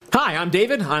Hi, I'm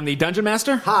David. I'm the Dungeon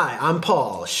Master. Hi, I'm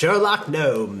Paul, Sherlock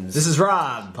Gnomes. This is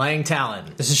Rob, playing Talon.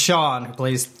 This is Sean, who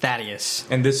plays Thaddeus.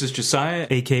 And this is Josiah,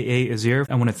 a.k.a. Azir.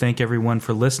 I want to thank everyone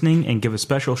for listening and give a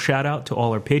special shout out to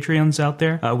all our Patreons out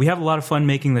there. We have a lot of fun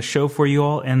making the show for you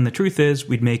all, and the truth is,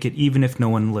 we'd make it even if no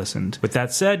one listened. With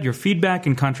that said, your feedback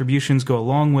and contributions go a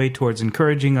long way towards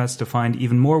encouraging us to find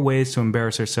even more ways to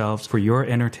embarrass ourselves for your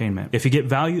entertainment. If you get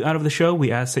value out of the show,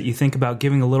 we ask that you think about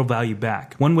giving a little value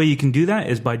back. One way you can do that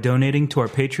is by donating to our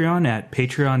Patreon at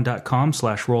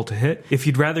patreon.com/roll-to-hit. If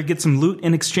you'd rather get some loot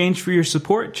in exchange for your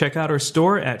support, check out our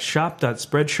store at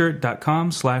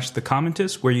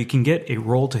shop.spreadshirt.com/thecommentist, where you can get a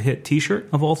roll-to-hit t-shirt,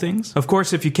 of all things. Of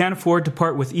course, if you can't afford to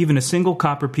part with even a single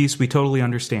copper piece, we totally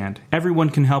understand. Everyone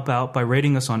can help out by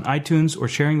rating us on iTunes or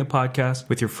sharing the podcast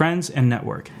with your friends and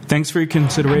network. Thanks for your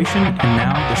consideration, and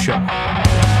now the show.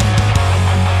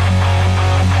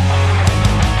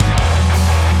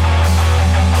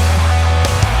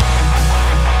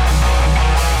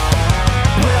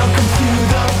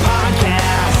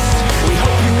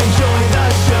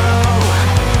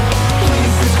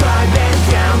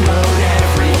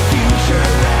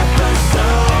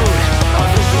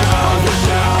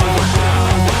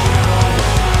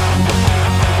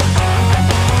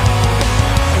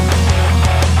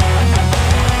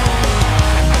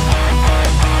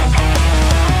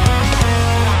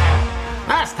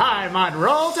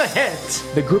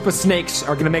 The group of snakes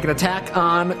are going to make an attack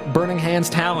on Burning Hand's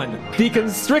Talon. The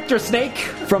constrictor snake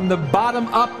from the bottom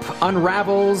up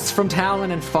unravels from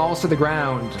Talon and falls to the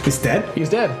ground. He's dead? He's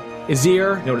dead.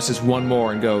 Azir notices one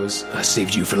more and goes, I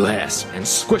saved you for last, and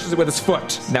squishes it with his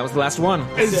foot. That was the last one.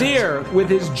 Azir, with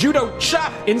his judo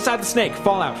chop inside the snake,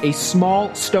 fall out. A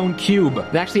small stone cube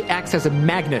that actually acts as a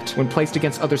magnet when placed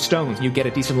against other stones. You get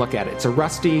a decent look at it. It's a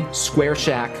rusty, square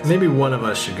shack. Maybe one of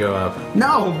us should go up.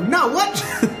 No, what?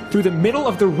 Through the middle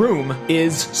of the room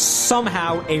is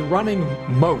somehow a running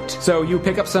moat. So you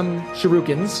pick up some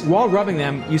shurikens. While rubbing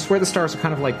them, you swear the stars are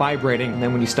kind of like vibrating, and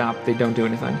then when you stop, they don't do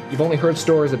anything. You've only heard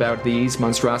stories about these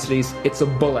monstrosities. It's a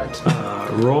bullet.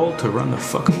 Roll to run the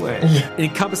fuck away.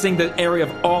 Encompassing the area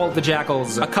of all the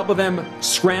jackals. A couple of them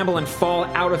scramble and fall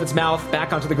out of its mouth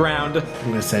back onto the ground. I'm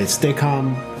going to say, stay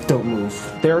calm, don't move.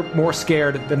 They're more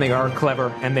scared than they are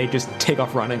clever, and they just take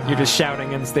off running. You're just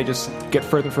shouting, and they just get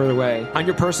further and further away. On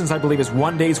your persons, I believe, is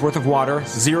 1 day's worth of water,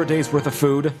 0 days worth of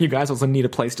food. You guys also need a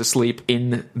place to sleep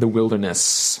in the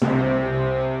wilderness.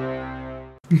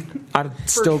 I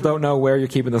still don't know where you're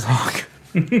keeping this hawk.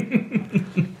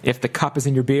 If the cup is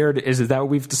in your beard, is that what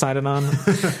we've decided on?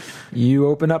 You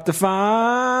open up to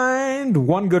find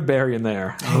one good berry in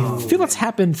there. I feel that's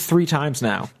happened 3 times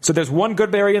now. So there's one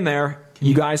good berry in there.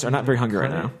 You guys are not very hungry right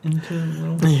now.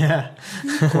 Yeah.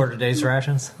 Quarter day's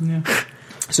rations. Yeah.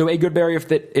 So a good berry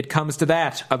if it comes to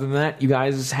that. Other than that, you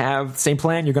guys have the same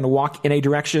plan. You're going to walk in a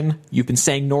direction. You've been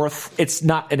saying north. It's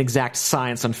not an exact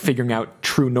science on figuring out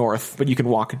true north, but you can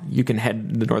head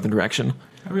in the northern direction.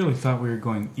 I really thought we were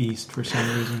going east for some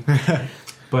reason.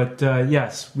 But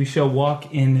yes, we shall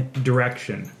walk in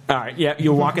direction. All right, yeah,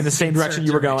 you'll walk in the same direction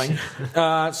you were going.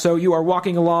 So you are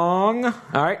walking along. All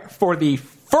right, for the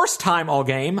first time all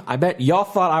game, I bet y'all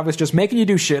thought I was just making you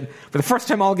do shit. For the first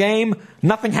time all game,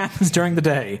 nothing happens during the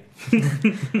day.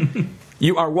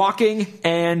 You are walking,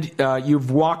 and you've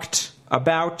walked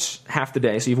about half the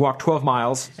day, so you've walked 12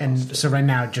 miles. And so right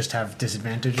now, just have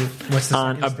disadvantage. What's the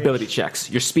on ability checks.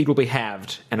 Your speed will be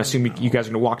halved, and assuming you guys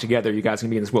are going to walk together, you guys are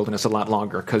going to be in this wilderness a lot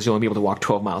longer, because you'll only be able to walk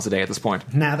 12 miles a day at this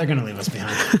point. Nah, they're going to leave us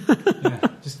behind. Yeah,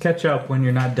 just catch up when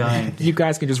you're not dying. You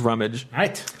guys can just rummage. All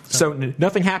right. So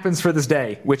nothing happens for this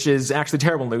day, which is actually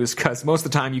terrible news, because most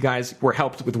of the time you guys were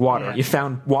helped with water. Yeah. You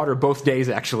found water both days,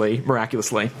 actually,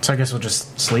 miraculously. So I guess we'll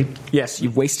just sleep? Yes,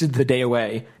 you've wasted the day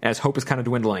away, as hope is kind of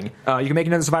dwindling. You can make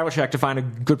another survival check to find a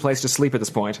good place to sleep at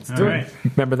this point. All right.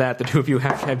 Remember that, the two of you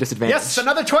have disadvantage. Yes,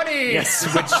 another 20! Yes,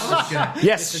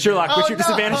 yes, Sherlock, which your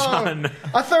disadvantage on?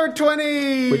 A third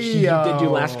 20! Which you did do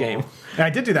last game.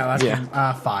 I did do that last game.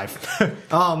 5.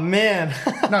 Oh, man.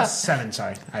 No, 7,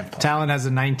 sorry. Talon has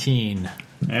a 19. All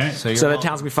right. So that Talon's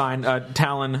going to be fine.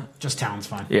 Talon. Just Talon's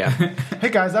fine. Yeah. Hey,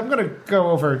 guys, I'm going to go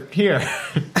over here.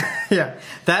 Yeah.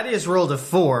 Thaddeus rolled a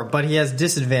 4, but he has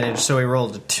disadvantage, so he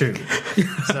rolled a 2.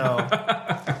 So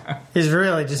he's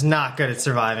really just not good at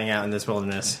surviving out in this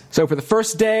wilderness. So for the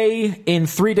first day, in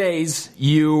 3 days,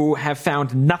 you have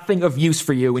found nothing of use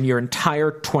for you in your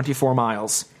entire 24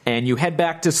 miles. and you head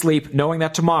back to sleep knowing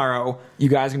that tomorrow you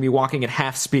guys are going to be walking at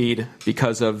half speed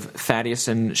because of Thaddeus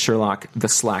and Sherlock the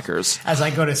slackers. As I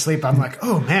go to sleep, I'm like,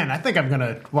 oh man, I think I'm going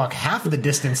to walk half the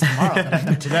distance tomorrow than I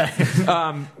did today.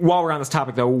 While we're on this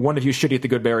topic, though, one of you should eat the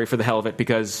good berry for the hell of it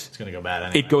because It's going to go bad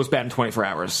anyway. it goes bad in 24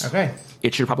 hours. Okay.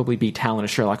 It should probably be Talon and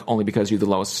Sherlock only because you're the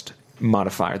lowest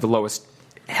modifier, the lowest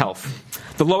health,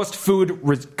 the lowest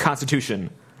food constitution.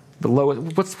 The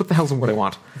lowest. What the hell's the word I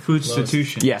want? Food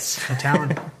institution. Yes.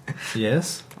 Talon.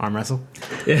 Yes? Arm wrestle.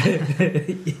 You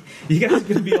guys are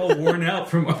going to be all worn out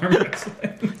from arm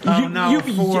wrestling. Oh, no.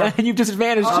 You've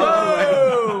disadvantaged.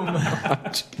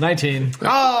 Oh! 19.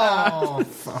 Oh,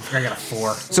 fuck, I got a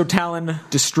 4. So Talon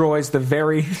destroys the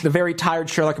very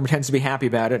tired Sherlock and pretends to be happy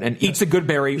about it and eats a good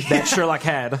berry that Sherlock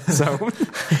had. So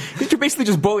you're basically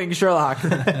just bullying Sherlock.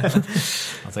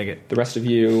 I'll take it. The rest of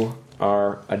you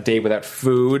are a day without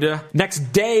food. Next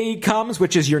day comes,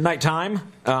 which is your nighttime.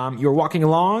 You're walking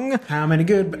along. How many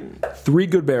good? 3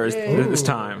 good berries this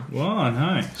time. Wow,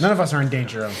 nice. None of us are in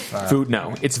danger of Food,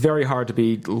 no. It's very hard to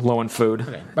be low on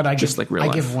food. But I just give, like real I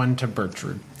life. give one to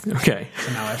Bertrude. Okay.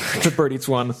 So now I have The bird eats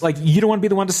one. Like, you don't want to be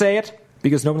the one to say it,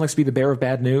 because no one likes to be the bearer of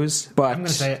bad news, but I'm gonna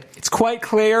say it. It's quite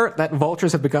clear that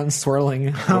vultures have begun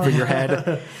swirling over your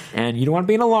head, and you don't want to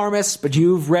be an alarmist, but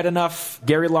you've read enough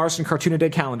Gary Larson Cartoon a Day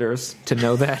calendars to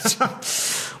know that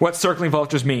what circling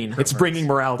vultures mean. It's bringing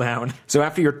morale down. So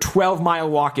after your 12-mile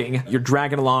walking, you're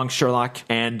dragging along Sherlock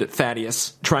and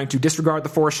Thaddeus, trying to disregard the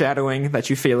foreshadowing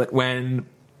that you feel it when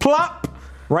plop,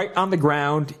 right on the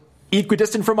ground,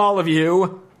 equidistant from all of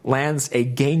you, lands a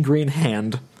gangrene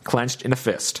hand clenched in a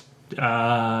fist.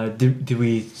 Do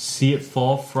we see it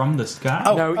fall from the sky?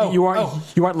 No, you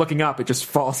aren't looking up. It just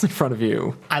falls in front of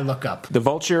you. I look up. The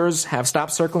vultures have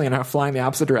stopped circling and are flying the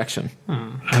opposite direction.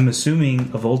 I'm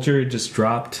assuming a vulture just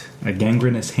dropped a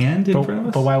gangrenous hand in front of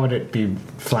us. But why would it be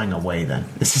flying away then?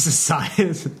 This is a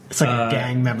science. It's like a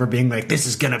gang member being like, "This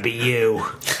is gonna be you."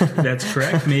 That's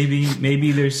correct.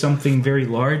 Maybe there's something very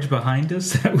large behind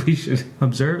us that we should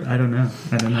observe. I don't know.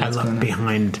 I what's going look on.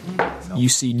 behind. You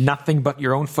see nothing but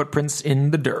your own footprints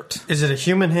in the dirt. Is it a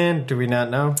human hand? Do we not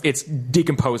know? It's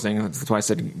decomposing. That's why I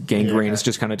said gangrene. It's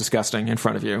just kind of disgusting in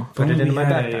front of you. Put it We in my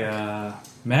had backpack. a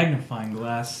magnifying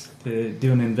glass to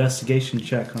do an investigation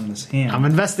check on this hand. I'm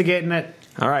investigating it.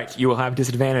 All right, you will have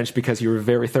disadvantage because you were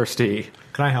very thirsty.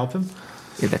 Can I help him?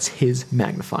 Yeah, that's his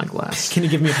magnifying glass. Can you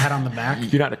give me a pat on the back?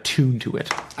 You're not attuned to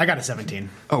it. I got a 17.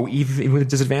 Oh, even with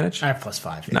disadvantage? I have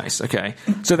 +5. Nice, okay.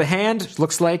 So the hand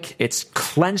looks like it's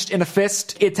clenched in a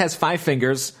fist. It has 5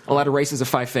 fingers, a lot of races of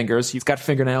 5 fingers. It's got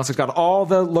fingernails. It's got all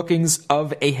the lookings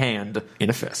of a hand in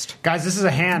a fist. Guys, this is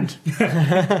a hand.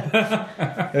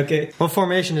 Okay. What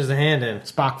formation is the hand in?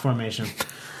 Spock formation.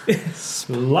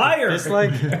 Liar! It's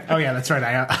like Oh yeah, that's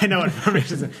right. I know what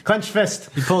formation is. Clenched fist.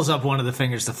 He pulls up one of the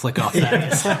fingers to flick off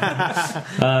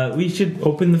that. We should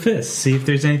open the fist, see if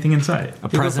there's anything inside. A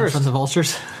present first. from the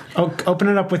vultures. Oh, open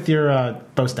it up with your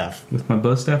bow staff. With my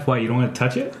bow staff? Why, you don't want to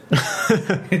touch it?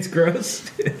 It's gross.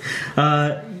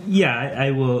 Yeah,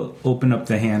 I will open up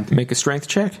the hand. Make a strength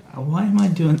check. Why am I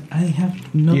doing... I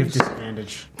have no... You have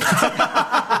disadvantage.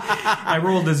 I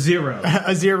rolled a 0.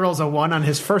 Azir rolls a 1 on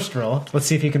his first roll. Let's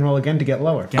see if he can roll again to get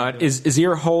lower.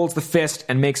 Azir holds the fist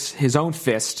and makes his own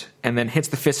fist and then hits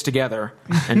the fists together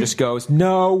and just goes,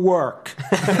 no work.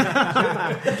 All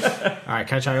right,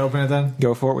 can I try to open it then?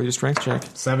 Go for it with your strength check.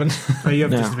 7. Oh, you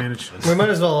have No. disadvantage. we might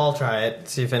as well all try it.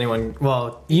 See if anyone.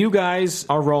 Well, You guys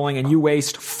are rolling and you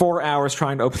waste 4 hours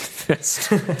trying to open the fist.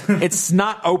 It's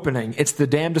not opening. It's the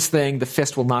damnedest thing. The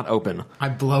fist will not open. I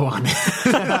blow on it.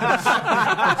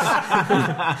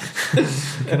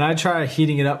 Can I try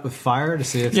heating it up with fire to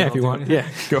see if Yeah, that'll if you do want. anything?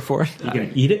 Yeah, go for it. You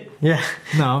gonna eat it? yeah.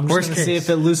 No, I'm just Worst going to see case. if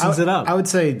it loosens it up. I would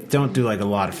say don't do like a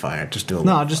lot of fire. Just do a no,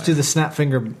 little I'll just do the snap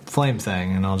finger flame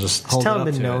thing, and I'll just hold it Town up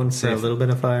been to known it. for a little bit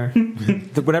of fire.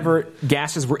 Whatever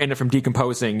gases were in it from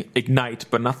decomposing ignite,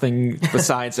 but nothing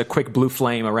besides a quick blue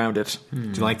flame around it. Do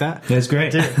you like that? That's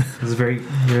great. It was very,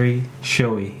 very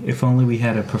showy. If only we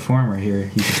had a performer here.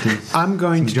 He could do I'm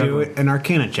going to some do juggling. an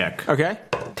Arcana check. Okay?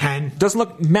 10. Doesn't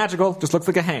look magical, just looks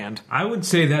like a hand. I would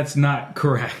say that's not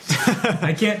correct.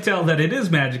 I can't tell that it is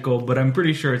magical, but I'm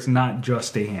pretty sure it's not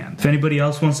just a hand. If anybody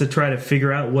else wants to try to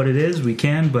figure out what it is, we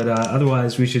can, but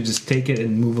otherwise we should just take it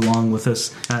and move along with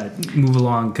us. Move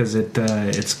along because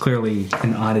it's clearly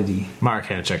an oddity. My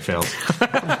Arcana check failed.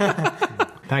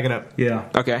 Pack it up. Yeah.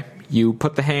 Okay. You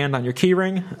put the hand on your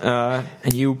keyring,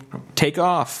 and you take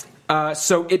off.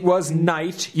 So it was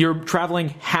night. You're traveling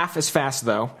half as fast,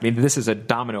 though. I mean, this is a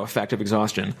domino effect of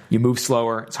exhaustion. You move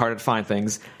slower. It's harder to find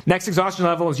things. Next exhaustion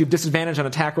level is you have disadvantage on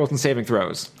attack rolls and saving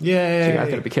throws. Yay. So you guys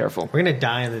got to be careful. We're gonna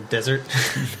die in the desert.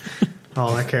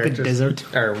 All our characters.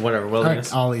 Dessert. Or whatever, All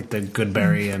wilderness. right, I'll eat the good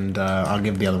berry, and I'll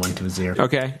give the other one to Azir.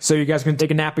 Okay, so you guys can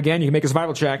take a nap again. You can make a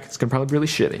survival check. It's going to probably be really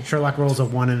shitty. Sherlock rolls a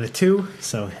 1 and a 2,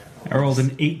 so I rolled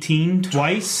an 18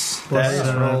 twice. That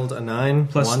is rolled a 9.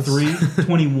 Plus once. 3,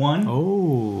 21.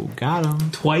 Oh, got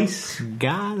him. Twice.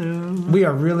 Got him. we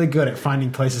are really good at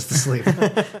finding places to sleep.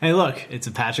 Hey, look, it's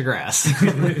a patch of grass.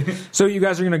 So you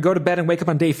guys are going to go to bed and wake up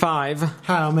on day 5.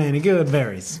 How many good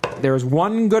berries? There is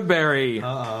one good berry.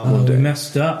 Oh, we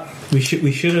messed up. We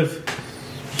should have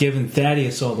given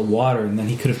Thaddeus all the water, and then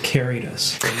he could have carried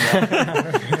us.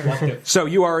 So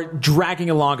you are dragging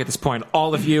along at this point.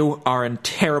 All of you are in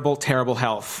terrible, terrible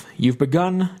health. You've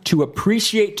begun to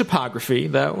appreciate topography,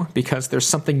 though, because there's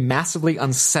something massively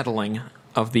unsettling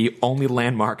of the only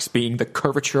landmarks being the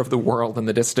curvature of the world in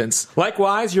the distance.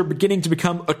 Likewise, you're beginning to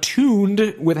become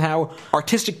attuned with how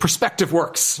artistic perspective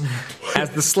works, as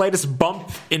the slightest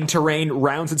bump in terrain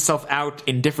rounds itself out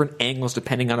in different angles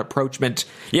depending on approachment.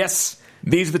 Yes,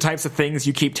 these are the types of things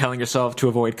you keep telling yourself to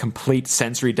avoid complete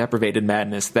sensory deprivated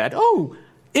madness that,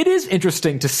 it is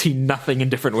interesting to see nothing in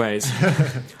different ways.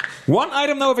 One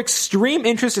item, though, of extreme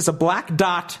interest is a black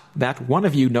dot that one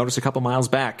of you noticed a couple miles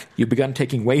back. You've begun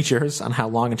taking wagers on how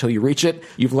long until you reach it.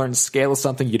 You've learned scale is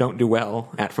something you don't do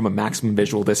well at from a maximum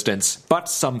visual distance. But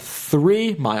some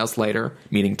 3 miles later,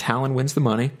 meaning Talon wins the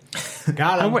money.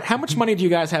 Got him. How much money do you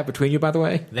guys have between you, by the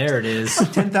way? There it is.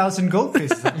 10,000 gold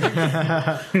pieces.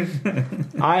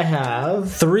 I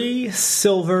have 3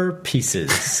 silver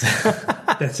pieces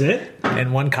That's it?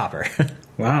 and 1 copper.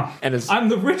 Wow. And as- I'm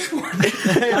the rich one.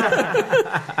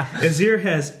 Azir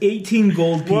has 18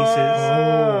 gold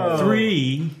pieces,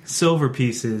 3 silver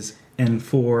pieces, and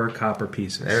 4 copper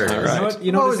pieces. There it is. All right.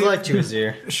 You know Always what? liked you,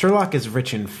 Azir. Sherlock is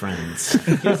rich in friends.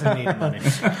 He doesn't need money.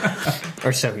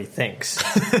 Or so he thinks.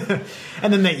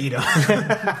 And then they eat him.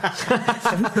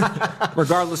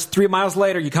 Regardless, 3 miles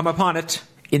later, you come upon it.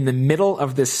 In the middle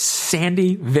of this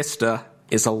sandy vista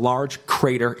is a large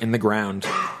crater in the ground,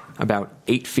 about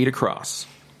 8 feet across.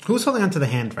 Who's holding onto the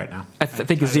hand right now? I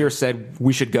think Azir said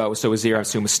we should go, so Azir, I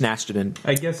assume, snatched it in.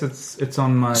 I guess it's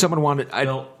on my Someone wanted...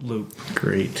 belt loop.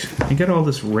 Great. I got all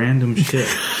this random shit.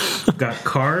 I've got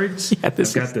cards. Yeah,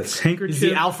 this I've got this handkerchief.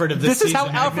 He's the Alfred of this This is how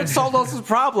season. Alfred solved all his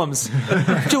problems.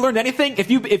 Did you learn anything?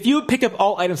 If you pick up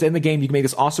all items in the game, you can make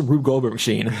this awesome Rube Goldberg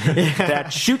machine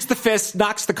that shoots the fist,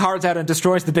 knocks the cards out, and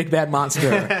destroys the big bad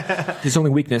monster. His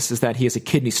only weakness is that he has a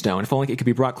kidney stone. If only it could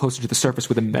be brought closer to the surface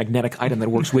with a magnetic item that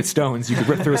works with stones, you could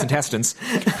rip through his intestines.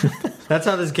 That's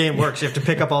how this game works. You have to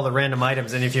pick up all the random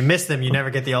items, and if you miss them, you never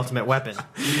get the ultimate weapon.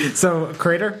 So,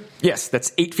 crater? Yes,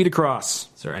 that's 8 feet across.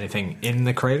 Is there anything in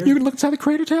the crater? You can look inside the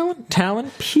crater, Talon. Talon,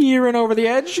 peering over the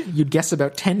edge. You'd guess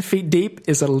about 10 feet deep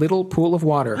is a little pool of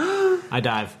water. I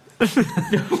dive.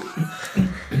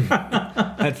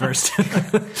 At first.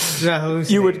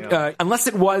 You would, unless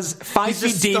it was 5 feet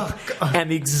just deep stuck.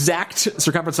 and the exact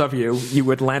circumference of you, you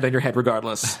would land on your head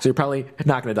regardless. So you're probably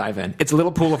not going to dive in. It's a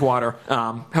little pool of water.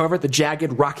 However, the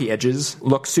jagged, rocky edges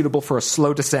look suitable for a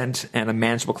slow descent and a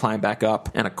manageable climb back up,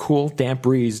 and a cool, damp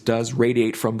breeze does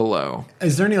radiate from below.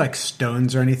 Is there any,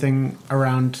 stones or anything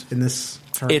around in this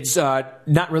terrain? It's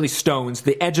not really stones.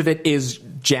 The edge of it is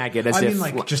jagged, as I if...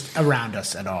 mean, just around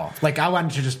us at all. I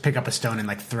wanted to just pick up a stone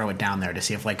and, throw it down there to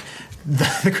see if,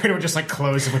 the crater would just,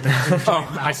 close with the...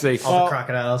 Oh, I see. All the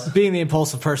crocodiles. Being the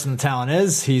impulsive person that Talon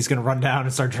is, he's going to run down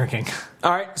and start drinking.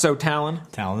 All right, so Talon,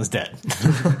 Talon is dead.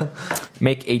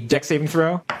 make a dex saving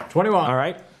throw. 21. All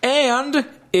right. And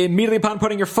immediately upon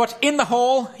putting your foot in the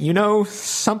hole, you know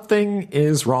something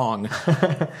is wrong.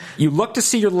 You look to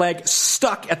see your leg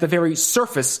stuck at the very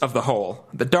surface of the hole,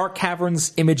 the dark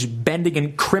cavern's image bending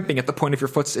and crimping at the point of your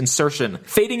foot's insertion.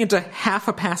 Fading into half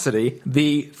opacity,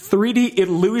 the 3D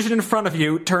illusion in front of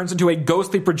you turns into a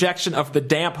ghostly projection of the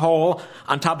damp hole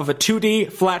on top of a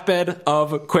 2D flatbed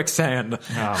of quicksand.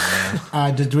 Oh,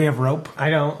 man. Did we have rope? I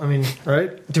don't,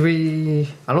 right? Do we...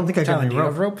 I don't think I got Talon, any do you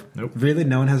have rope. rope? Nope. Really?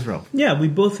 No one has rope? Yeah, we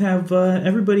both have.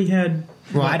 Everybody had.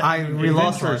 Well, we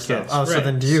lost our adventure stuff. kits. Oh, so Right.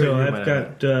 then do you? So you I've might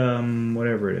have. got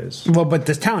whatever it is. Well, but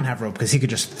does Talon have rope? Because he could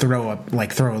just throw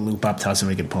a loop up to us and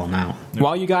we could pull him out.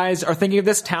 While you guys are thinking of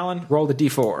this, Talon, roll the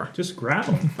d4. Just grab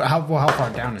them. But how far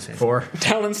down is he? 4.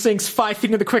 Talon sinks 5 feet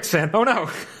into the quicksand. Oh no!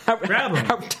 Grab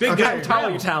him. Big guy, how tall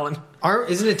are you, Talon?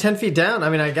 Isn't it 10 feet down?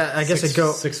 I guess it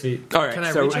go... 6 feet. All right, Can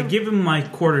I so reach I give him my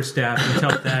quarterstaff and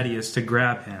tell Thaddeus to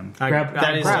grab him. Grab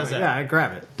is- grab is it. that- Yeah, I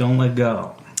grab it. Don't let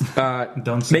go.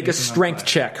 Don't say make a anything on strength fire.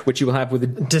 check, which you will have with a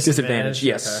disadvantage.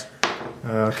 Yes.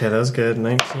 Okay, that was good.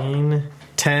 19,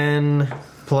 10,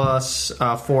 plus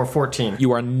 4, 14.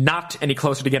 You are not any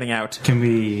closer to getting out. Can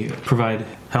we provide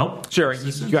help? Sure,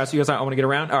 you guys want to get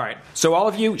around? All right. So all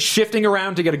of you shifting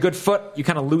around to get a good foot, you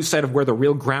kind of lose sight of where the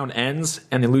real ground ends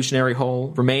and the illusionary hole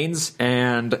remains,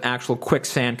 and actual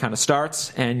quicksand kind of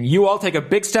starts, and you all take a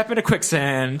big step into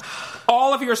quicksand.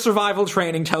 All of your survival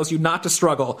training tells you not to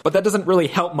struggle, but that doesn't really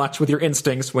help much with your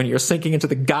instincts when you're sinking into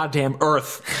the goddamn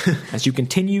earth. As you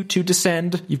continue to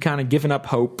descend, you've kind of given up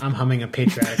hope. I'm humming a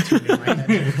patriotic tune in my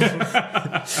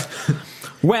head.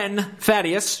 When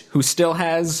Thaddeus, who still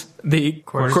has the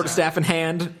quarterstaff in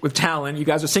hand with Talon, you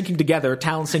guys are sinking together,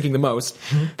 Talon sinking the most,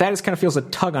 Thaddeus kind of feels a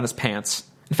tug on his pants.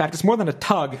 In fact, it's more than a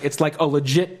tug, it's like a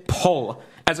legit pull.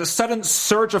 As a sudden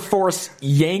surge of force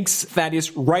yanks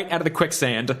Thaddeus right out of the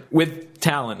quicksand with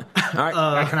Talon. All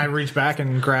right. Can I reach back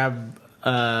and grab...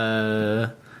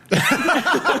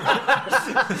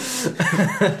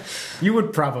 You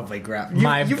would probably grab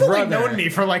My You've brother. only known me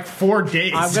for like 4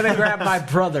 days. I'm going to grab my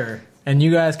brother, and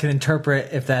you guys can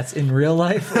interpret if that's in real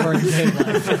life or in game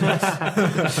life.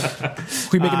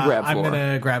 Who you making a grab for? I'm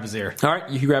going to grab Azir. All right,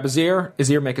 you can grab Azir.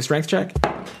 Azir, make a strength check.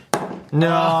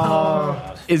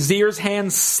 No. Azir's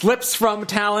hand slips from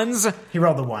Talon's. He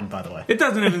rolled the 1, by the way. It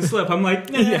doesn't even slip. I'm like,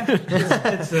 nah.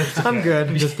 It's I'm good.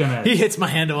 I'm just gonna. He hits my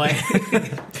hand away.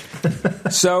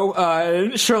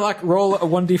 So, Sherlock, roll a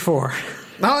 1d4.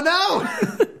 Oh no!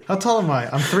 How tall am I?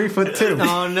 I'm 3'2".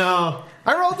 Oh, no.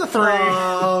 I rolled the 3.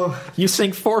 Oh. You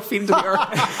sink 4 feet into the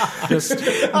earth. Just...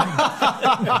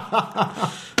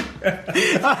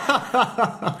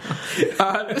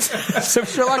 so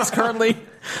Sherlock's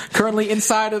currently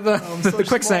inside of the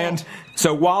quicksand.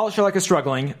 So while Sherlock is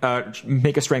struggling,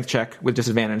 make a strength check with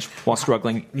disadvantage while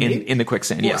struggling in the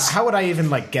quicksand. Yes. How would I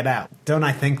even get out? Don't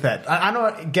I think that I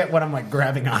don't get what I'm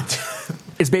grabbing onto?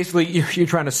 It's basically you're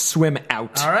trying to swim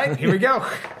out. All right, here we go.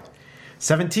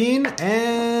 17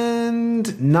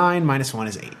 and 9 minus 1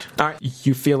 is 8. All right,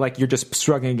 you feel like you're just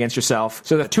struggling against yourself.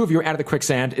 So the two of you are out of the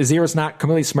quicksand. Azir is not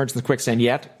completely submerged in the quicksand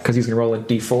yet because he's going to roll a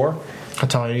d4. How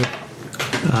tall are you?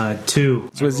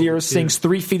 2. So Azir sinks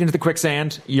 3 feet into the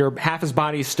quicksand. Half his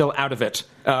body is still out of it.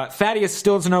 Thaddeus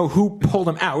still doesn't know who pulled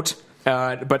him out,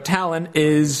 but Talon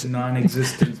is...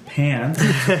 Non-existent pants.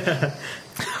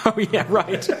 Oh, yeah,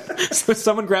 right. So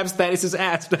someone grabs Thaddeus'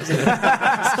 ass, doesn't it?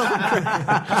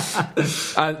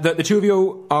 The two of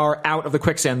you are out of the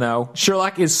quicksand, though.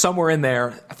 Sherlock is somewhere in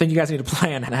there. I think you guys need to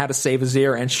plan on how to save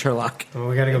Azir and Sherlock. Well,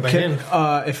 we got to go back in.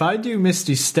 If I do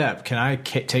Misty Step, can I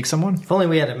take someone? If only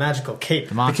we had a magical cape.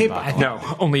 The cape. No,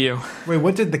 only you. Wait,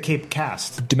 what did the cape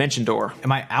cast? Dimension door.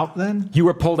 Am I out then? You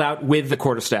were pulled out with the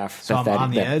quarterstaff So I'm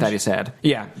on the edge? Thaddeus had.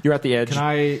 Yeah, you're at the edge. Can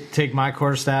I take my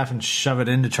quarterstaff and shove it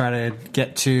in to try to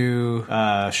get to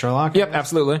Sherlock? Yep,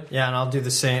 absolutely. Yeah, and I'll do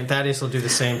the same. Thaddeus will do the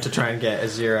same to try and get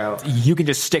Azir out. You can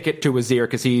just stick it to Azir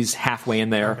because he's halfway in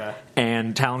there. Okay.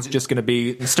 And Talon's just going to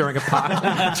be stirring a pot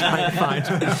trying to find.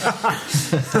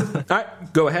 All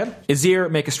right, go ahead. Azir,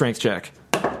 make a strength check.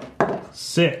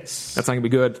 6. That's not going to be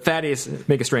good. Thaddeus,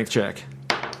 make a strength check.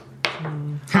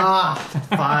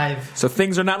 5. So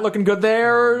things are not looking good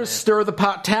there. Stir the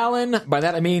pot, Talon. By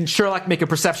that I mean Sherlock, make a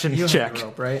perception check. The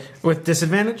rope, right? With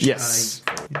disadvantage? Yes.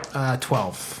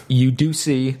 12. You do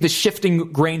see the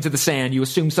shifting grains of the sand. You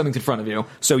assume something's in front of you.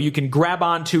 So you can grab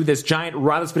onto this giant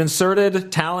rod that's been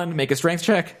inserted. Talon, make a strength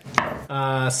check.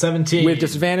 17. With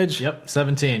disadvantage? Yep,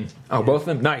 17. Oh, both of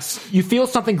them? Nice. You feel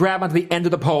something grab onto the end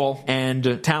of the pole,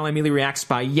 and Talon immediately reacts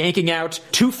by yanking out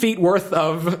 2 feet worth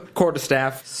of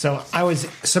quarterstaff. So I was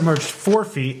submerged 4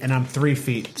 feet, and I'm 3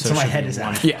 feet. So my head is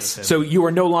out. Yes. So you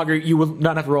are no longer, you will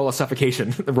not have to roll a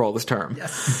suffocation roll this term.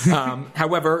 Yes.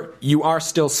 However, you are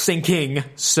still sinking.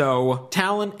 So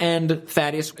Talon and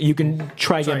Thaddeus, you can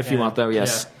try again if you want, though,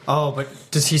 yes. Yeah. Oh, but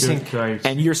does he sink?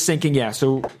 And you're sinking, yeah.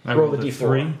 So I roll the rolled a d4.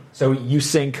 3. So you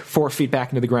sink 4 feet back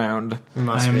into the ground.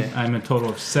 I'm a total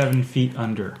of 7 feet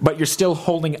under. But you're still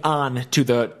holding on to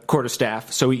the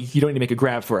quarterstaff, so you don't need to make a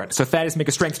grab for it. So Thaddeus, make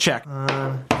a strength check.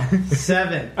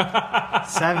 7.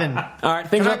 7. All right,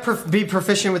 Can I be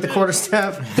proficient with the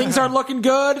quarterstaff? things are looking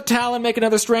good. Talon, make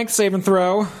another strength save and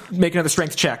throw. Make another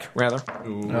strength check, rather.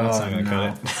 That's not going to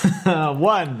cut it.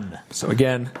 1. So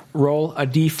again, roll a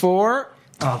d4.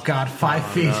 Oh, God, 5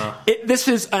 feet. This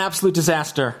is an absolute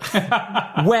disaster.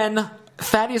 When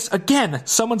Thaddeus, again,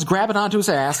 someone's grabbing onto his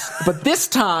ass, but this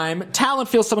time, Talon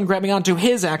feels someone grabbing onto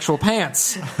his actual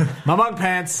pants. My mug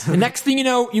pants. The next thing you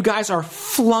know, you guys are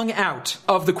flung out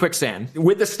of the quicksand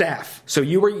with the staff. So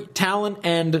Talon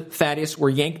and Thaddeus were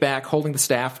yanked back, holding the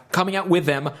staff. Coming out with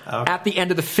them at the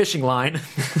end of the fishing line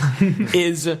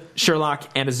is Sherlock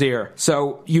and Azir.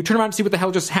 So you turn around and see what the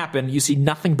hell just happened. You see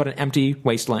nothing but an empty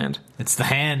wasteland. It's the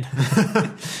hand.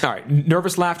 All right,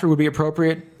 nervous laughter would be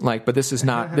appropriate, but this is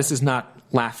not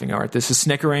laughing, all right? This is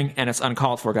snickering, and it's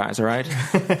uncalled for, guys, all right?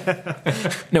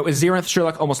 No, Azir and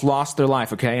Sherlock almost lost their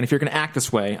life, okay? And if you're going to act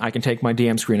this way, I can take my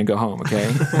DM screen and go home,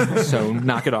 okay? So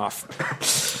knock it off.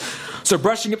 So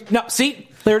brushing it... No, see?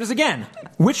 There it is again.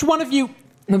 Which one of you...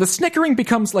 Now, the snickering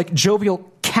becomes like jovial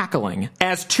cackling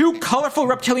as two colorful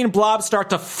reptilian blobs start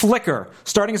to flicker.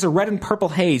 Starting as a red and purple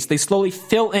haze, they slowly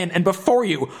fill in, and before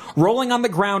you, rolling on the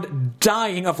ground,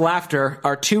 dying of laughter,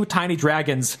 are two tiny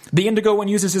dragons. The indigo one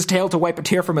uses his tail to wipe a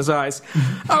tear from his eyes.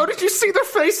 Oh, did you see their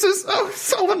faces? Oh,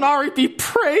 Solinari be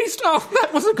praised. Oh,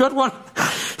 that was a good one.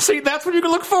 See, that's what you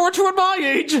can look forward to at my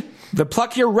age. The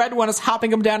pluckier red one is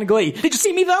hopping him down in glee. Did you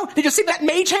see me, though? Did you see that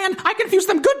mage hand? I confused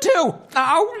them good, too.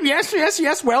 Oh, yes,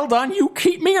 well done. You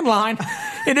keep me in line.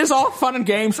 It is all fun and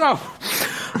games.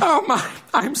 Oh my,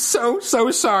 I'm so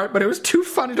sorry, but it was too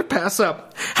funny to pass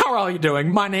up. How are all you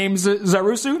doing? My name's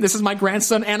Zarusu. This is my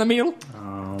grandson, Anamil.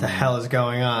 The hell is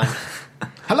going on?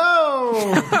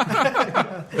 Hello!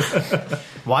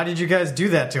 Why did you guys do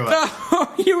that to us?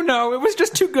 Oh, it was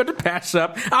just too good to pass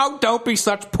up. Oh, don't be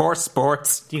such poor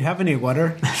sports. Do you have any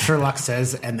water? Sherlock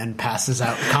says, and then passes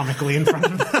out comically in front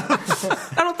of them.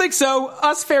 I don't think so.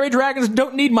 Us fairy dragons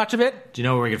don't need much of it. Do you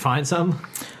know where we can find some?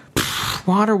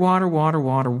 Water.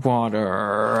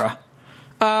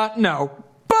 No.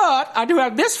 But I do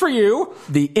have this for you.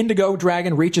 The indigo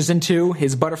dragon reaches into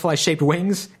his butterfly-shaped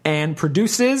wings and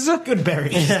produces... Good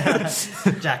berries.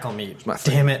 Jackal meat.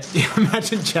 Damn it.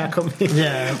 Imagine jackal meat.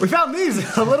 Yeah. We found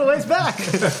these a little ways back.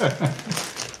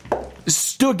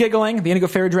 Still giggling, the indigo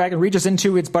fairy dragon reaches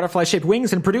into its butterfly-shaped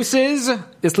wings and produces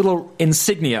this little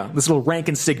insignia, this little rank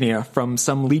insignia from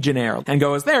some legionnaire, and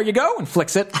goes, there you go, and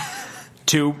flicks it.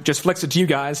 Just flicks it to you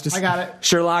guys. I got it.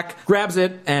 Sherlock grabs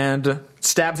it and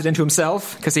stabs it into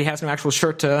himself because he has no actual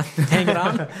shirt to hang it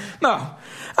on. No.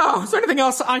 Oh, is there anything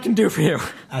else I can do for you?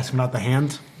 Ask him about the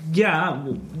hand. Yeah,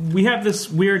 we have this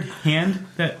weird hand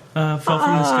that fell from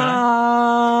the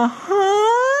sky.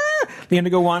 The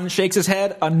indigo one shakes his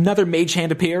head. Another mage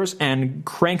hand appears and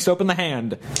cranks open the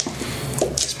hand.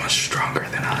 It's much stronger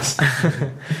than us.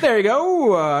 There you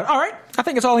go. All right. I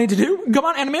think it's all I need to do. Come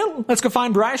on, Anamil. Let's go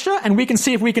find Brysha, and we can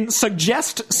see if we can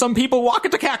suggest some people walk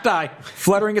into cacti.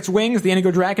 Fluttering its wings, the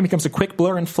indigo dragon becomes a quick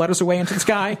blur and flutters away into the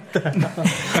sky.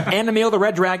 Anamil, the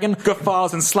red dragon,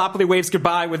 guffaws and sloppily waves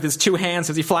goodbye with his two hands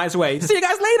as he flies away. See you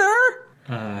guys later!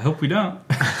 I hope we don't.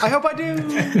 I hope I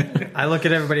do. I look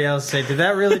at everybody else and say, did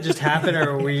that really just happen,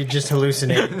 or are we just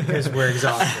hallucinating because we're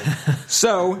exhausted?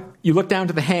 So, you look down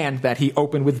to the hand that he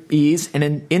opened with ease,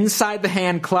 and inside the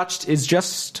hand clutched is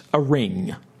just a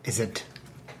ring. Is it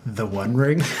the One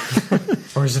Ring?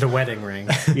 Or is it a wedding ring?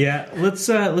 Yeah, let's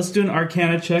do an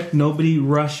Arcana check. Nobody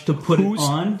rush to put it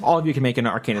on. All of you can make an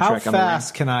Arcana How check on the ring.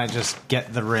 fast can I just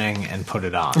get the ring and put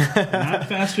it on? Not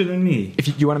faster than me.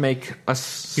 If you want to make a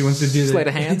He wants to do sleight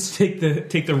the of hands? Take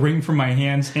the ring from my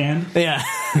hand. Yeah.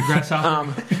 The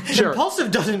grasshopper. Sure.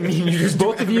 Impulsive doesn't mean you just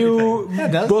Both of you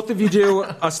do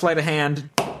a sleight of hand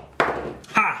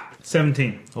Ha!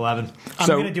 17. 11. I'm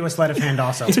So- going to do a sleight of hand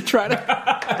also. to try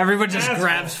to... Everyone just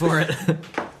grabs for it.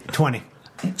 20.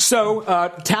 So,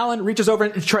 Talon reaches over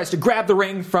and tries to grab the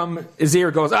ring from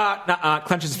Azir, goes,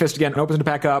 clenches his fist again, opens it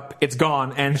back up, it's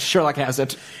gone, and Sherlock has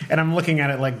it. And I'm looking at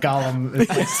it like Gollum is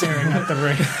like staring at the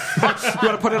ring. You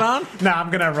want to put it on? No, I'm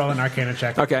going to roll an Arcana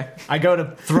check. Okay. I go to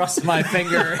thrust my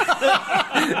finger into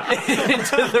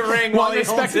the ring while While you're he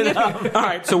holds inspecting it it? up. All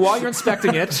right, so while you're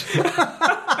inspecting it,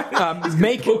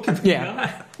 make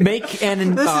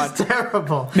an This is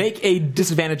terrible. make a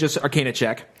disadvantageous Arcana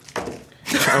check.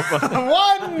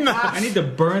 One! I need to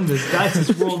burn this dice.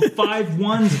 It's rolled 5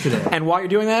 ones today. And while you're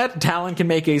doing that, Talon can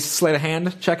make a sleight of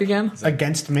hand check again.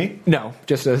 Against me? No,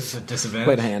 just a disadvantage?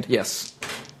 sleight of hand. Yes.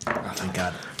 Oh, thank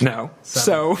God. No.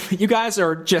 So you guys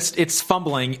are it's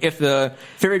fumbling. If the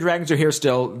fairy dragons are here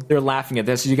still, they're laughing at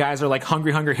this. You guys are like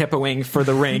hungry hippoing for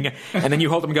the ring. And then you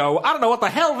hold them and go, I don't know what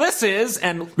the hell this is.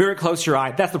 And very close to your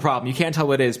eye. That's the problem. You can't tell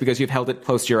what it is because you've held it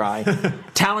close to your eye.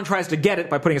 Talon tries to get it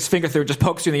by putting his finger through it, just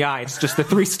pokes you in the eye. It's just the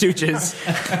Three Stooges.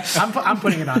 I'm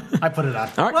putting it on. I put it on.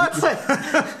 All right.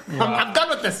 I'm done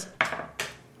with this.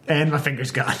 And my finger's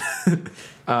gone.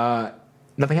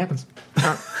 Nothing happens.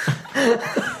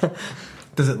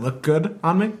 Does it look good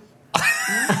on me?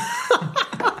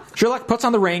 Sherlock puts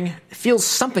on the ring, feels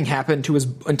something happen to his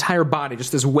entire body,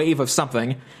 just this wave of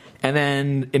something, and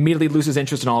then immediately loses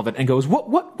interest in all of it and goes,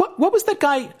 What was that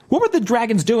guy? What were the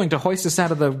dragons doing to hoist us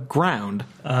out of the ground?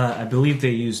 I believe they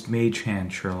used Mage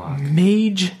Hand, Sherlock.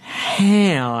 Mage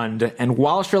Hand. And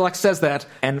while Sherlock says that,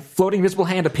 and floating invisible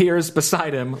hand appears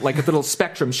beside him like a little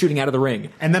spectrum shooting out of the ring.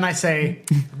 And then I say,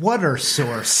 water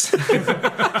source.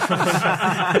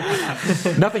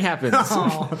 Nothing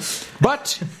happens.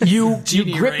 But you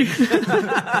grip...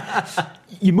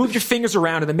 You move your fingers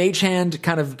around, and the Mage Hand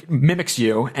kind of mimics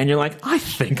you, and you're like, I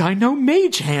think I know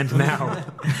Mage Hand now.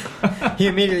 He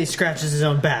immediately scratches his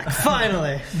own back.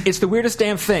 Finally! It's the weirdest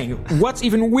damn thing. What's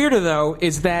even weirder, though,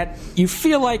 is that you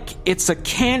feel like it's a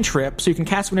cantrip, so you can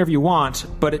cast whenever you want,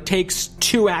 but it takes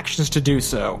 2 actions to do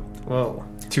so. Whoa.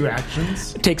 2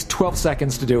 actions? It takes 12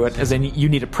 seconds to do it, as in you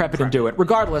need to prep it and do it.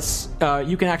 Regardless,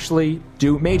 you can actually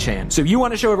do Mage Hand. So you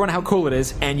want to show everyone how cool it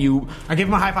is, and you... I give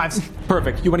him a high fives.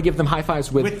 Perfect. You want to give them high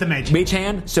fives with the Mage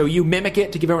Hand. So you mimic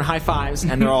it to give everyone high fives,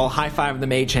 and they're all high-fiving the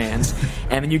Mage Hands.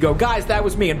 And then you go, guys, that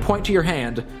was me, and point to your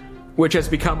hand, which has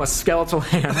become a skeletal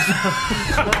hand.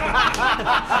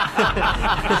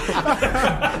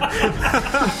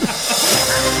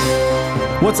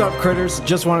 What's up, critters?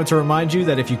 Just wanted to remind you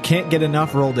that if you can't get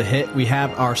enough Roll to Hit, we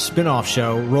have our spin-off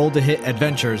show, Roll to Hit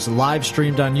Adventures, live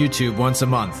streamed on YouTube once a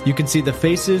month. You can see the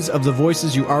faces of the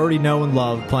voices you already know and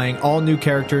love playing all new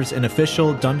characters in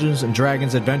official Dungeons &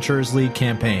 Dragons Adventurers League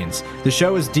campaigns. The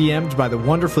show is DM'd by the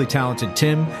wonderfully talented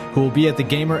Tim, who will be at the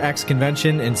GamerX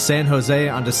convention in San Jose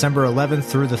on December 11th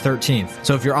through the 13th.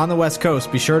 So if you're on the West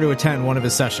Coast, be sure to attend one of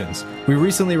his sessions. We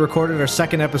recently recorded our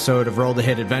second episode of Roll to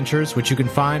Hit Adventures, which you can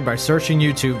find by searching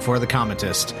YouTube for The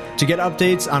Commentist. To get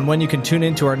updates on when you can tune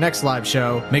in to our next live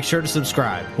show, make sure to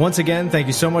subscribe. Once again, thank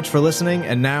you so much for listening,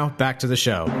 and now back to the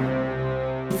show.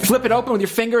 Flip it open with your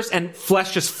fingers, and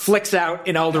flesh just flicks out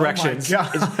in all directions. Oh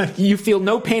my God. You feel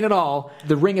no pain at all.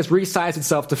 The ring has resized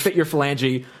itself to fit your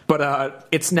phalange, but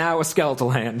it's now a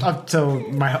skeletal hand. Up to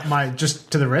my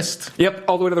just to the wrist. Yep,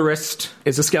 all the way to the wrist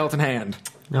is a skeleton hand.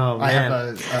 Oh, man. I have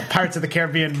a Pirates of the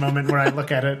Caribbean moment where I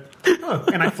look at it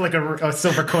and I flick a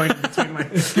silver coin between my...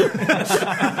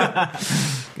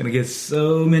 Gonna get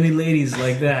so many ladies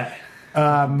like that.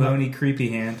 Bony,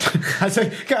 creepy hand. I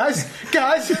say, guys!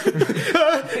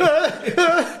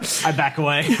 I back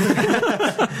away.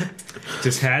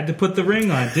 Just had to put the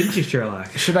ring on, didn't you,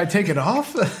 Sherlock? Should I take it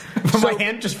off? Will my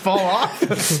hand just fall off?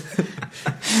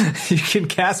 You can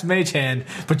cast Mage Hand,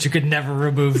 but you could never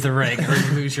remove the ring or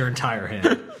you lose your entire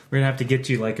hand. We're gonna have to get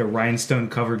you like a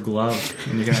rhinestone-covered glove,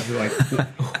 and you're gonna have to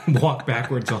like walk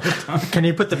backwards all the time. Can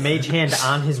you put the Mage Hand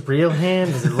on his real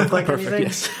hand? Does it look like Perfect, anything?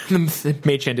 yes. The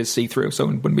Mage Hand is see-through, so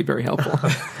it wouldn't be very helpful.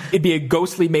 It'd be a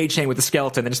ghostly Mage Hand with a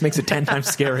skeleton that just makes it 10 times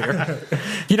scarier.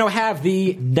 Have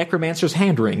the Necromancer's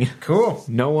Hand Ring. Cool.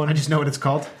 No one... I just know what it's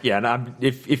called. Yeah,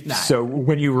 so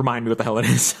when you remind me what the hell it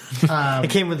is. It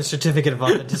came with a certificate of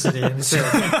authenticity.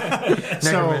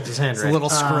 Necromancer's Hand It's ring. a little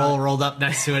scroll rolled up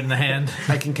next to it in the hand.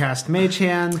 I can cast Mage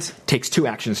Hand. Takes 2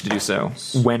 actions to do so,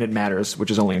 when it matters,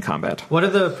 which is only in combat. What are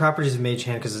the properties of Mage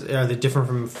Hand? Because are they different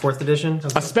from 4th edition?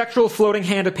 A spectral floating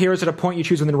hand appears at a point you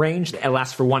choose within range. It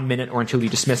lasts for 1 minute or until you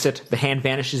dismiss it. The hand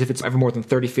vanishes if it's ever more than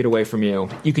 30 feet away from you.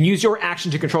 You can use your action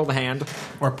to control the hand.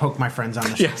 Or poke my friends on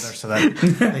the shoulder so that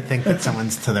they think that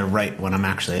someone's to their right when I'm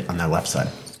actually on their left side.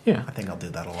 Yeah. I think I'll do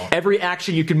that a lot. Every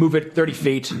action you can move it 30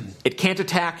 feet. It can't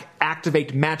attack,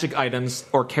 activate magic items,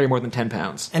 or carry more than 10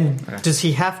 pounds. And does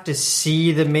he have to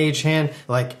see the Mage Hand?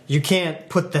 Like, you can't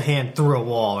put the hand through a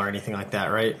wall or anything like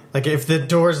that, right? Like, if the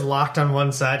door's locked on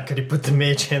one side, could he put the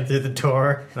Mage Hand through the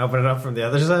door and open it up from the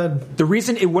other side? The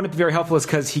reason it wouldn't be very helpful is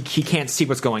because he can't see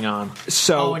what's going on.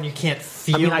 So, and you can't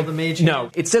feel the Mage Hand? No,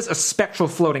 it says a spectral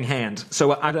floating hand.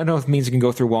 So I don't know if it means it can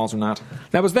go through walls or not.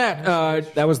 That was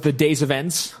that. That was the Days of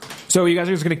Ends. So you guys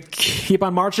are just going to keep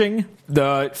on marching?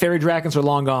 The fairy dragons are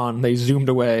long gone. They zoomed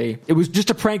away. It was just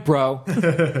a prank, bro.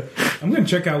 I'm going to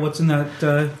check out what's in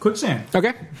that quicksand.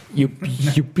 Okay. You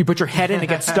put your head in to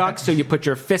get stuck, so you put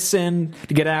your fists in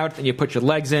to get out, and you put your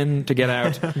legs in to get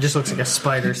out. It just looks like a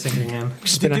spider sinking in.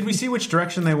 Did we see which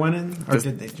direction they went in? Or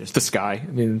did they just... The sky.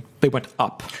 I mean, they went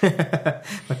up.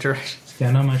 What direction?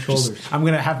 Stand on my shoulders. I'm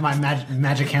going to have my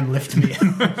magic hand lift me.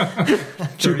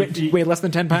 Do you weigh less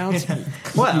than 10 pounds?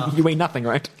 Well, you weigh nothing,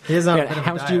 right? he is on a Yeah, bit of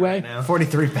how a much do you diet weigh? right now.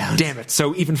 43 pounds. Damn it.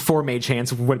 So even 4 mage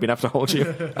hands wouldn't be enough to hold you.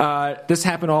 This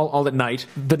happened all at night.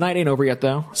 The night ain't over yet,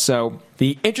 though. So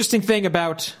the interesting thing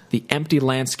about the empty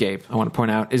landscape, I want to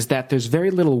point out, is that there's very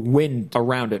little wind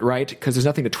around it, right? Because there's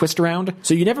nothing to twist around.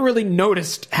 So you never really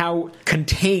noticed how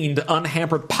contained,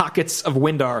 unhampered pockets of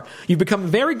wind are. You've become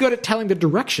very good at telling the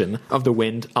direction of the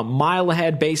wind a mile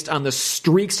ahead based on the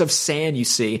streaks of sand you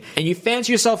see. And you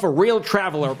fancy yourself a real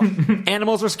traveler.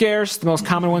 Animals are scarce. The most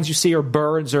common ones you see are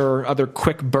birds or other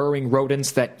quick burrowing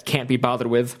rodents that can't be bothered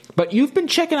with. But you've been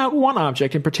checking out one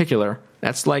object in particular.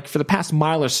 That's like for the past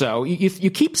mile or so, you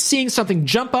keep seeing something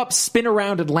jump up, spin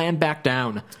around, and land back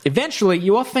down. Eventually,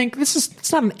 you all think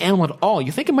it's not an animal at all.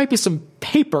 You think it might be some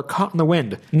paper caught in the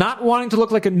wind. Not wanting to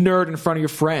look like a nerd in front of your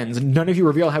friends, none of you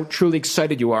reveal how truly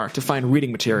excited you are to find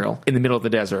reading material in the middle of the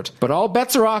desert. But all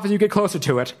bets are off as you get closer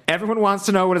to it. Everyone wants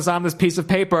to know what is on this piece of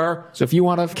paper, so if you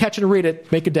want to catch and read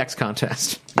it, make a dex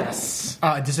contest. Yes.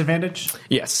 Disadvantage?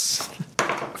 Yes.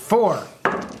 4.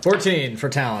 14 for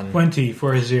Talon. 20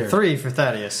 for Azir. 3 for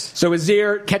Thaddeus. So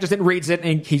Azir catches it and reads it,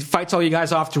 and he fights all you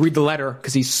guys off to read the letter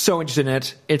because he's so interested in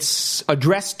it. It's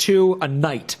addressed to a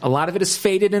knight. A lot of it is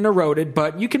faded and eroded,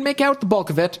 but you can make out the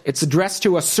bulk of it. It's addressed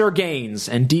to a Sir Gaines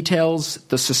and details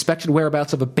the suspected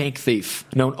whereabouts of a bank thief,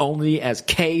 known only as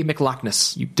K.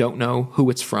 McLoughness. You don't know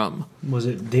who it's from. Was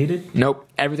it dated? Nope.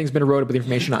 Everything's been eroded by the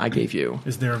information I gave you.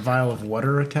 Is there a vial of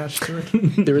water attached to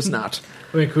it? There is not.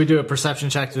 I mean, can we do a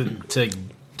perception check to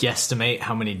guesstimate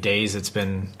how many days it's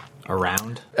been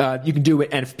around? You can do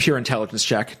a pure intelligence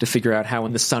check to figure out how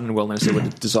in the sun and wilderness it would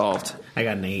have dissolved. I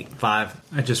got an 8. 5.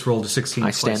 I just rolled a 16. I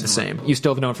stand the same. You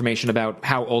still have no information about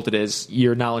how old it is.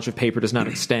 Your knowledge of paper does not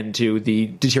extend to the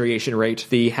deterioration rate,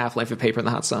 the half-life of paper in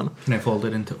the hot sun. Can I fold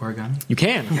it into origami? You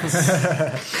can.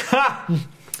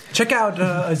 Check out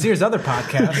Azir's other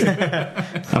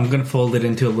podcast. I'm going to fold it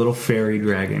into a little fairy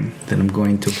dragon that I'm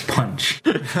going to punch.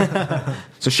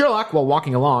 So Sherlock, while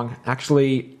walking along,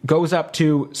 actually goes up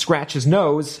to scratch his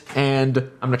nose, and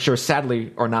I'm not sure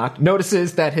sadly or not,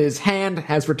 notices that his hand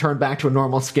has returned back to a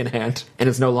normal skin hand and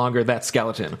is no longer that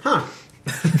skeleton. Huh.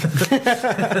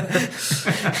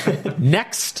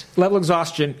 Next level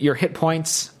exhaustion, your hit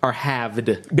points are halved.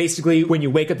 Basically, when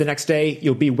you wake up the next day,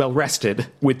 you'll be well rested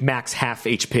with max half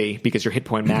HP because your hit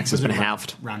point max has been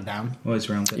halved. Round down.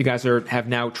 Always round. You guys have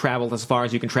now traveled as far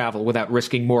as you can travel without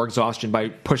risking more exhaustion by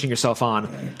pushing yourself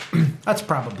on. That's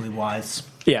probably wise.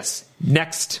 Yes.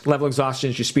 Next level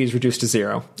exhaustion is your speed is reduced to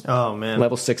 0. Oh, man.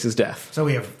 Level 6 is death. So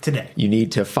we have today. You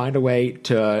need to find a way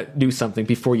to do something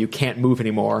before you can't move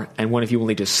anymore, and one of you will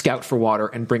need to scout for water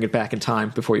and bring it back in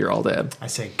time before you're all dead. I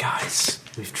say, guys,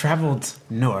 we've traveled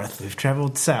north, we've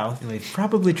traveled south, and we've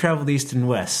probably traveled east and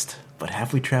west. But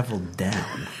have we traveled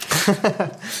down?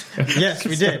 Yes,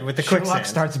 we did, with the Sherlock quicksand.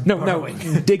 starts No,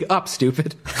 burrowing. dig up,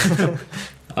 stupid.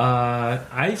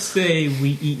 I say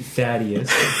we eat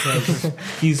Thaddeus because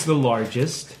he's the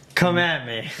largest Come at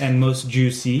me. and most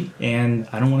juicy, and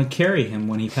I don't want to carry him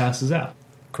when he passes out.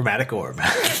 Chromatic orb.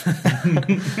 So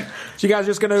you guys are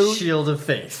just going to... Shield of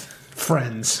faith.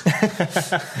 Friends.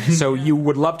 So you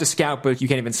would love to scout, but you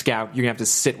can't even scout. You're going to have to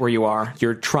sit where you are.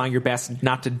 You're trying your best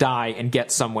not to die and get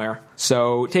somewhere.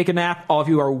 So take a nap. All of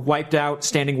you are wiped out.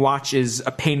 Standing watch is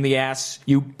a pain in the ass.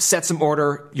 You set some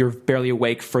order. You're barely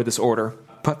awake for this order.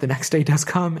 But the next day does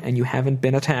come, and you haven't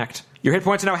been attacked. Your hit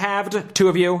points are now halved. 2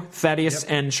 of you, Thaddeus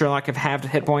and Sherlock, have halved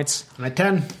hit points. I'm at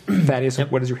 10. Thaddeus,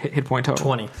 what is your hit point total?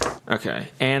 20. Okay.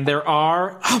 And there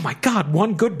are, oh my god,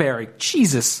 1 good berry.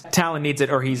 Jesus. Talon needs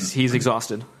it, or he's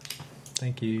exhausted.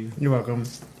 Thank you. You're welcome.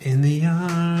 In the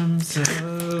arms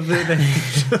of an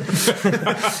angel.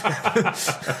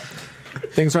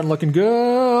 Things aren't looking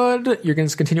good. You're going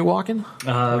to continue walking?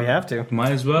 We have to.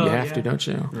 Might as well. You have to, don't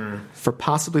you? For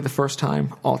possibly the first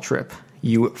time all trip,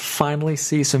 you finally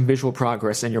see some visual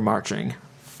progress in your marching.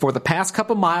 For the past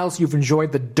couple miles, you've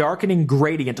enjoyed the darkening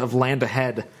gradient of land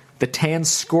ahead. The tan,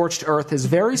 scorched earth is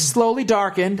very slowly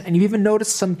darkened, and you've even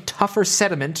noticed some tougher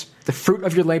sediment. The fruit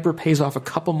of your labor pays off a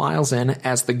couple miles in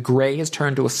as the gray has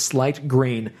turned to a slight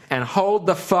green. And hold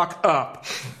the fuck up!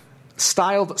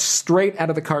 Styled straight out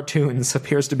of the cartoons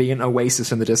appears to be an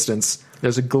oasis in the distance.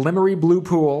 There's a glimmery blue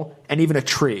pool and even a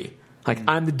tree. Like,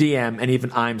 I'm the DM, and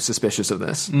even I'm suspicious of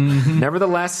this. Mm-hmm.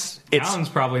 Nevertheless, Alan's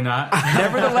probably not.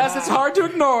 Nevertheless, it's hard to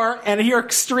ignore, and your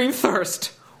extreme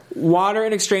thirst. Water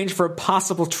in exchange for a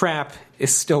possible trap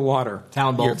is still water.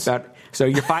 Talon bolts. So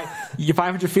you're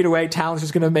 500 feet away. Talon's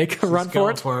just going to make a run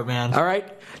for it. For it, man. All right.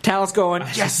 Talon's going.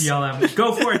 Just Yes. yell at me.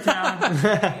 Go for it, Talon.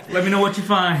 Let me know what you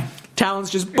find. Talon's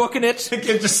just booking it. You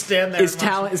can just stand there. Is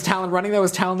Talon running though?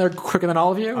 Is Talon there quicker than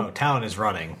all of you? Oh, Talon is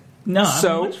running. No,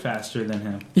 So- I'm much faster than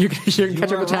him. You can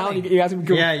catch up with Talon. You guys can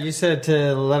go. Yeah, you said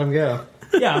to let him go.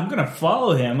 Yeah, I'm going to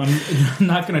follow him. I'm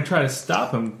not going to try to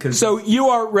stop him. So you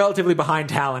are relatively behind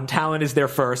Talon. Talon is there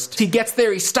first. He gets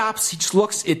there, he stops, he just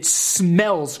looks, it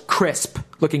smells crisp,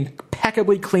 looking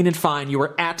impeccably clean and fine. You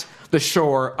are at the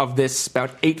shore of this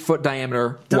about 8-foot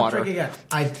diameter water. Don't drink again.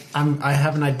 I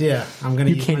have an idea. I'm going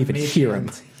to. You can't even hear him.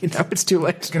 You know, it's too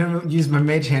late. I'm going to use my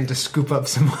mage hand to scoop up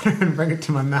some water and bring it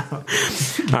to my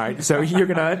mouth. All right, so you're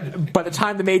gonna. By the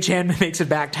time the mage hand makes it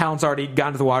back, Talon's already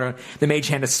gone to the water. The mage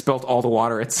hand has spilt all the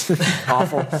water. It's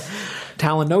awful.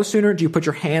 Talon, no sooner do you put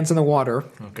your hands in the water,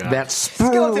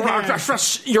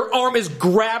 your arm is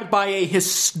grabbed by a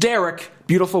hysteric,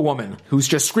 beautiful woman who's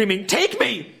just screaming, "Take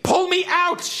me! Pull me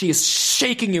out!" She is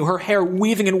shaking you, her hair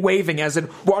weaving and waving as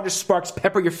water sparks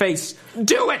pepper your face.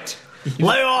 Do it!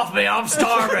 Lay off me, I'm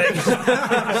starving.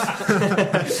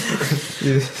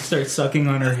 You start sucking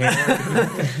on her hair.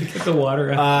 Get the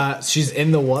water out. She's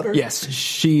in the water? Yes,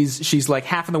 she's like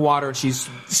half in the water and she's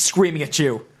screaming at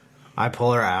you. I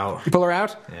pull her out. You pull her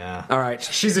out? Yeah. All right.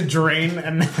 She's a drain,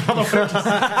 and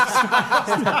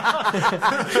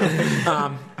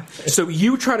So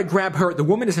you try to grab her. The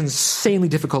woman is insanely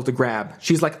difficult to grab.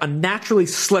 She's like unnaturally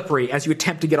slippery as you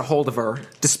attempt to get a hold of her.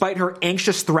 Despite her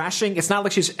anxious thrashing, it's not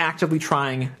like she's actively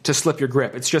trying to slip your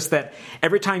grip. It's just that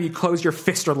every time you close your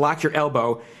fist or lock your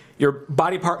elbow, your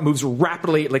body part moves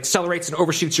rapidly, it accelerates and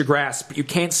overshoots your grasp, but you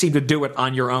can't seem to do it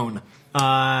on your own.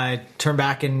 I turn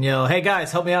back and yell, "Hey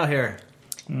guys, help me out here."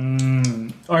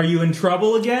 Are you in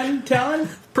trouble again, Talon?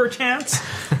 Perchance?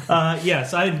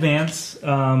 Yes, I advance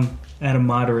at a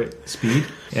moderate speed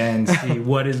and see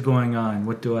what is going on.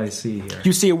 What do I see here?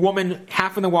 You see a woman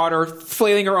half in the water,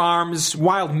 flailing her arms,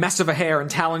 wild mess of a hair, and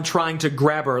Talon trying to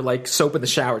grab her like soap in the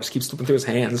shower. Just keeps slipping through his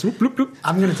hands. Bloop, bloop, bloop.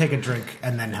 I'm going to take a drink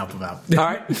and then help him out. All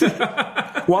right.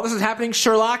 While this is happening,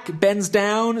 Sherlock bends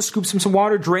down, scoops him some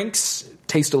water, drinks.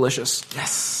 Tastes delicious.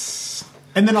 Yes.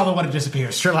 And then all the water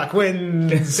disappears. Sherlock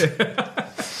wins.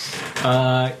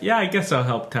 Yeah, I guess I'll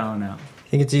help Talon out.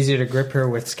 Think it's easier to grip her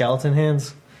with skeleton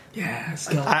hands? Yeah,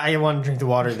 I want to drink the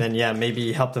water, then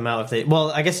maybe help them out if they...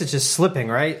 Well, I guess it's just slipping,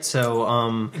 right?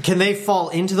 So, can they fall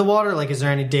into the water? Like, is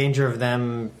there any danger of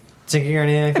them sinking or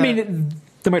anything like that? I mean,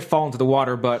 they might fall into the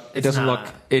water, but it doesn't look...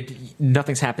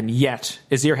 Nothing's happened yet.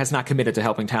 Azir has not committed to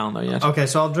helping Talon, though, yet. Okay,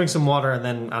 so I'll drink some water, and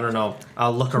then, I don't know,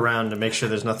 I'll look around to make sure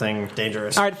there's nothing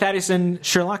dangerous. All right, Thaddeus and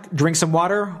Sherlock drink some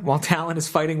water while Talon is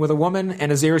fighting with a woman,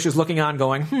 and Azir is just looking on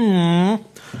going, Yeah,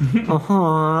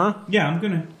 I'm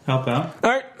going to help out. All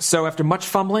right, so after much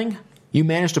fumbling, you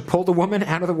manage to pull the woman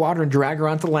out of the water and drag her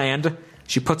onto land.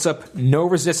 She puts up no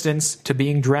resistance to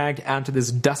being dragged onto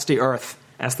this dusty earth.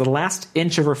 As the last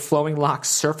inch of her flowing locks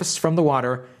surface from the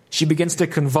water, she begins to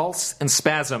convulse and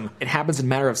spasm. It happens in a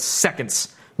matter of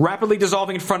seconds. Rapidly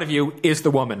dissolving in front of you is the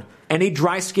woman. Any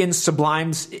dry skin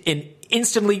sublimes and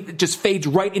instantly just fades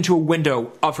right into a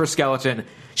window of her skeleton.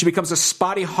 She becomes a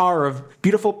spotty horror of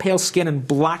beautiful pale skin and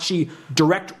blotchy,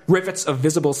 direct rivets of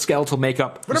visible skeletal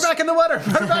makeup. Put her back in the water!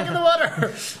 Put her back in the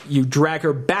water! You drag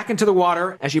her back into the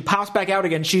water. As she pops back out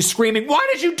again, she's screaming, "Why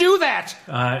did you do that?"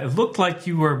 It looked like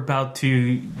you were about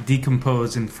to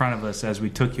decompose in front of us as we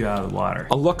took you out of the water.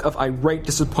 A look of irate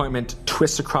disappointment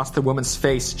twists across the woman's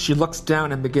face. She looks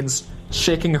down and begins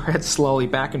shaking her head slowly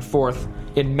back and forth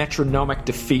in metronomic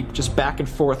defeat. Just back and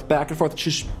forth, back and forth.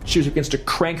 She begins to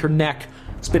crank her neck,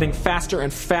 spinning faster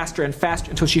and faster and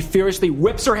faster until she furiously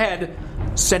whips her head,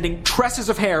 sending tresses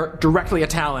of hair directly at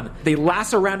Talon. They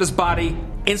lasso around his body,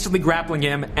 instantly grappling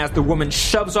him as the woman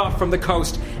shoves off from the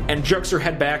coast and jerks her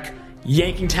head back,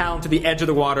 yanking Talon to the edge of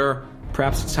the water.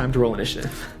 Perhaps it's time to roll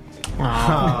initiative.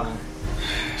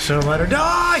 So let her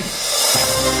die!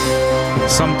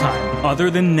 Sometime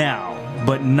other than now,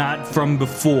 but not from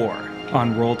before,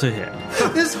 on Roll to Hit.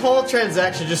 This whole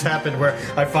transaction just happened where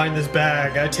I find this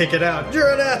bag, I take it out, you're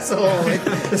an asshole!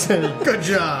 Good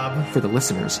job! For the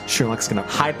listeners, Sherlock's going to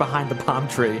hide behind the palm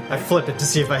tree. I flip it to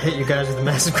see if I hit you guys with a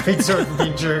massive greatsword and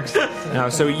be jerks. Now,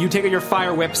 so you take out your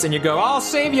fire whips and you go, "I'll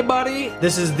save you, buddy!"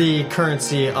 This is the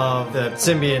currency of the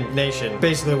Symbian nation,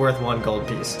 basically worth 1 gold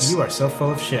piece. You are so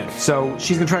full of shit. So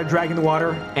she's going to try to drag in the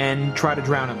water and try to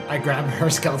drown him. I grab her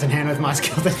skeleton hand with my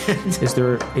skeleton hand. Is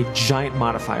there a giant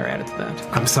modifier added to that?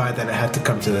 I'm sorry that it had to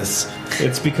come to this.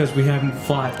 It's because we haven't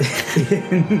fought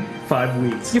in 5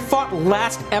 weeks. You fought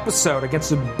last episode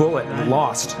against a bullet and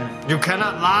lost. You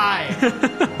cannot lie!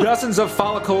 Dozens of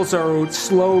follicles are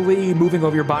slowly moving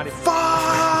over your body.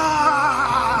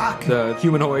 The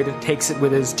humanoid takes it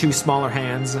with his 2 smaller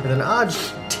hands, With an odd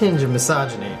tinge of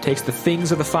misogyny. takes the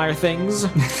things of the fire things,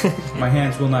 My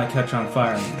hands will not catch on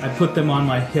fire. I put them on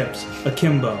my hips,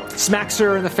 akimbo. smacks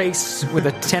her in the face with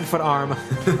a 10-foot arm.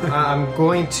 I'm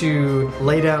going to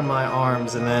lay down my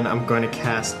arms and then I'm going to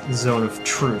cast Zone of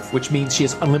Truth. Which means she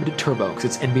has unlimited turbo because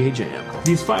it's NBA Jam.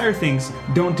 These fire things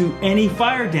don't do any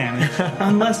fire damage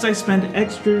unless I spend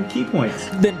extra key points.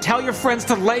 Then tell your friends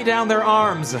to lay down their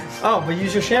arms. Oh, but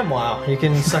use your ShamWow. You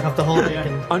can suck up the whole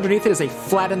thing. Underneath it is a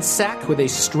flattened sack with a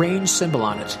strange symbol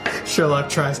on it. Sherlock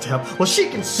tries to help. Well, she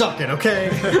can suck it, okay?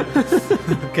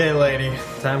 Okay, lady.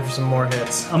 Time for some more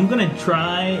hits. I'm gonna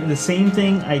try the same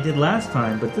thing I did last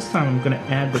time, but this time I'm gonna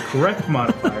add the correct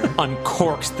modifier.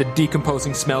 Uncorks the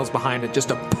decomposing smells behind it.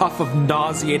 Just a puff of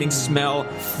nauseating smell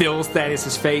fills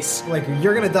Thaddeus' face. Like,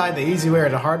 you're gonna die the easy way or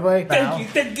the hard way.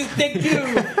 Thank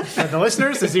you. For the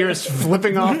listeners, his ear is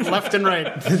flipping off left and right.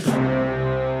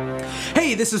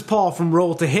 Hey, this is Paul from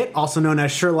Roll to Hit, also known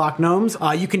as Sherlock Gnomes.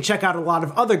 You can check out a lot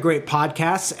of other great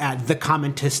podcasts at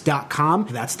thecommentist.com.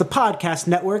 That's the podcast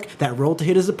network that Roll to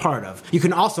Hit is a part of. You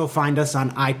can also find us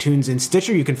on iTunes and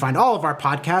Stitcher. You can find all of our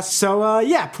podcasts. So,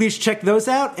 yeah, please check those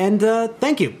out, and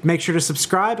thank you. Make sure to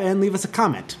subscribe and leave us a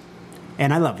comment.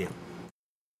 And I love you.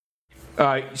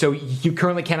 So you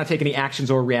currently cannot take any actions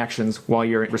or reactions while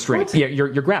you're restrained. Yeah, you're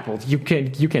grappled. You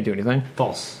can't do anything.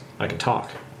 False. I can talk,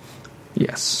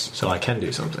 Yes, so I can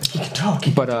do something.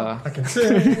 but but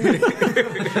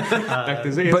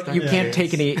you Yeah, can't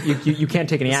take any. You can't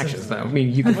take any actions though. I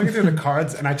mean, you I'm can. looking through the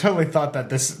cards, and I totally thought that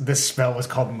this spell was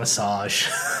called Massage.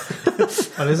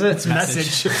 What is it? It's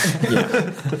Message.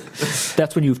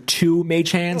 That's when you have 2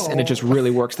 mage hands, and it just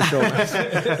really works the shoulder.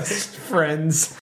 Friends.